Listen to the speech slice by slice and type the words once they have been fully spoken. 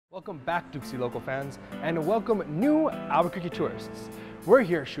Welcome back, Duke City local fans, and welcome new Albuquerque tourists. We're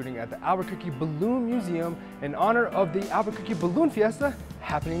here shooting at the Albuquerque Balloon Museum in honor of the Albuquerque Balloon Fiesta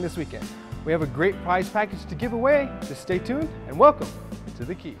happening this weekend. We have a great prize package to give away, so stay tuned and welcome to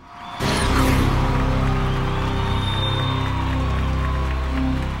the Key.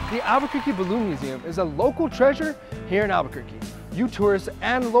 The Albuquerque Balloon Museum is a local treasure here in Albuquerque. You tourists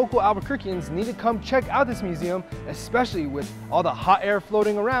and local Albuquerqueans need to come check out this museum, especially with all the hot air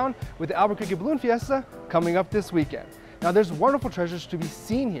floating around with the Albuquerque Balloon Fiesta coming up this weekend. Now there's wonderful treasures to be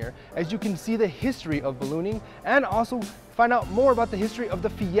seen here, as you can see the history of ballooning and also find out more about the history of the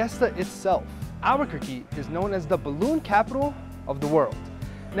fiesta itself. Albuquerque is known as the balloon capital of the world.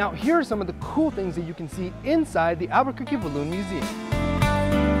 Now here are some of the cool things that you can see inside the Albuquerque Balloon Museum.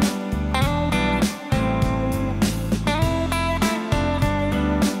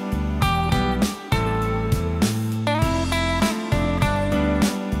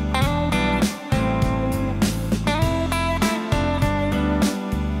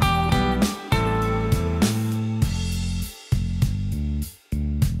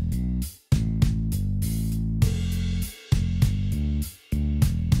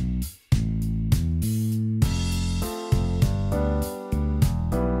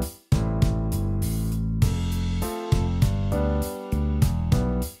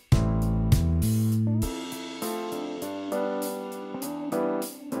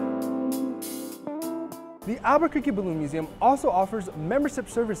 The Albuquerque Balloon Museum also offers membership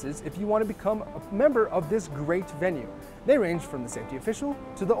services if you want to become a member of this great venue. They range from the safety official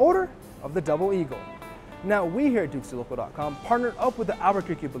to the Order of the Double Eagle. Now we here at DukesLocal.com partnered up with the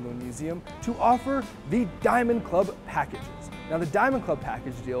Albuquerque Balloon Museum to offer the Diamond Club packages. Now the Diamond Club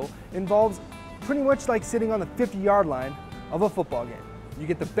package deal involves pretty much like sitting on the 50-yard line of a football game. You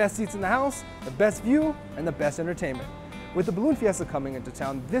get the best seats in the house, the best view, and the best entertainment. With the Balloon Fiesta coming into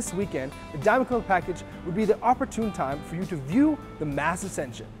town this weekend, the Diamond Club package would be the opportune time for you to view the mass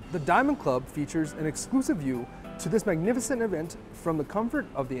ascension. The Diamond Club features an exclusive view to this magnificent event from the comfort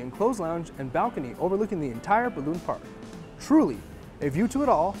of the enclosed lounge and balcony overlooking the entire balloon park. Truly, a view to it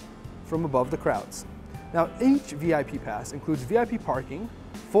all from above the crowds. Now, each VIP pass includes VIP parking,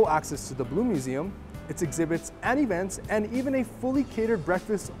 full access to the Balloon Museum, its exhibits and events, and even a fully catered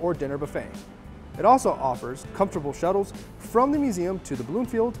breakfast or dinner buffet. It also offers comfortable shuttles from the museum to the balloon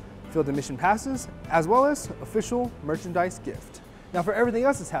field, field admission passes, as well as official merchandise gift. Now for everything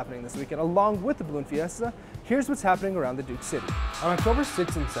else that's happening this weekend, along with the Balloon Fiesta, here's what's happening around the Duke City. On October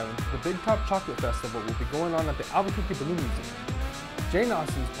 6th and 7th, the Big Top Chocolate Festival will be going on at the Albuquerque Balloon Museum. Jane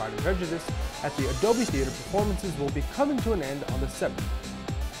Austen's Pride and Prejudice at the Adobe Theater performances will be coming to an end on the 7th.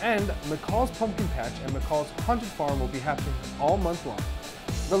 And McCall's Pumpkin Patch and McCall's Haunted Farm will be happening all month long.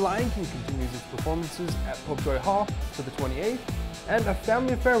 The Lion King continues its performances at Popejoy Hall to the 28th, and a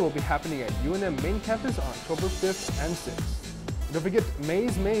family affair will be happening at UNM main campus on October 5th and 6th. Don't forget,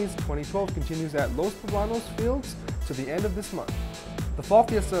 Maze 2012 continues at Los Poblanos Fields to the end of this month. The Fall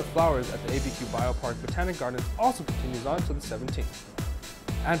Fiesta of Flowers at the ABQ Biopark Botanic Gardens also continues on to the 17th.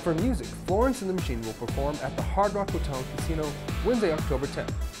 And for music, Florence and the Machine will perform at the Hard Rock Hotel and Casino Wednesday, October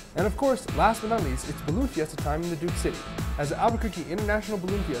 10th. And of course, last but not least, it's Balloon Fiesta time in the Duke City, as the Albuquerque International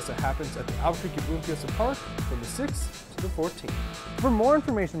Balloon Fiesta happens at the Albuquerque Balloon Fiesta Park from the 6th to the 14th. For more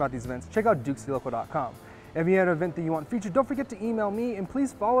information about these events, check out DukesLocal.com. If you have an event that you want featured, don't forget to email me, and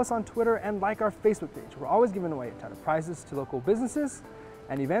please follow us on Twitter and like our Facebook page. We're always giving away a ton of prizes to local businesses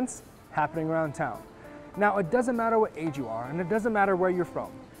and events happening around town. Now, it doesn't matter what age you are, and it doesn't matter where you're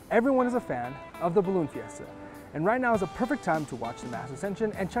from. Everyone is a fan of the Balloon Fiesta. And right now is a perfect time to watch the mass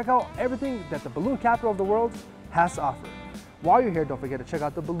ascension and check out everything that the balloon capital of the world has to offer. While you're here, don't forget to check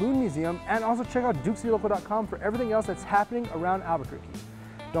out the Balloon Museum and also check out DukesLocal.com for everything else that's happening around Albuquerque.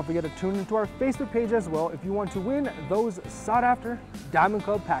 Don't forget to tune into our Facebook page as well if you want to win those sought-after Diamond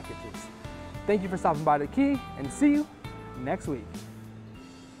Club packages. Thank you for stopping by the Key, and see you next week.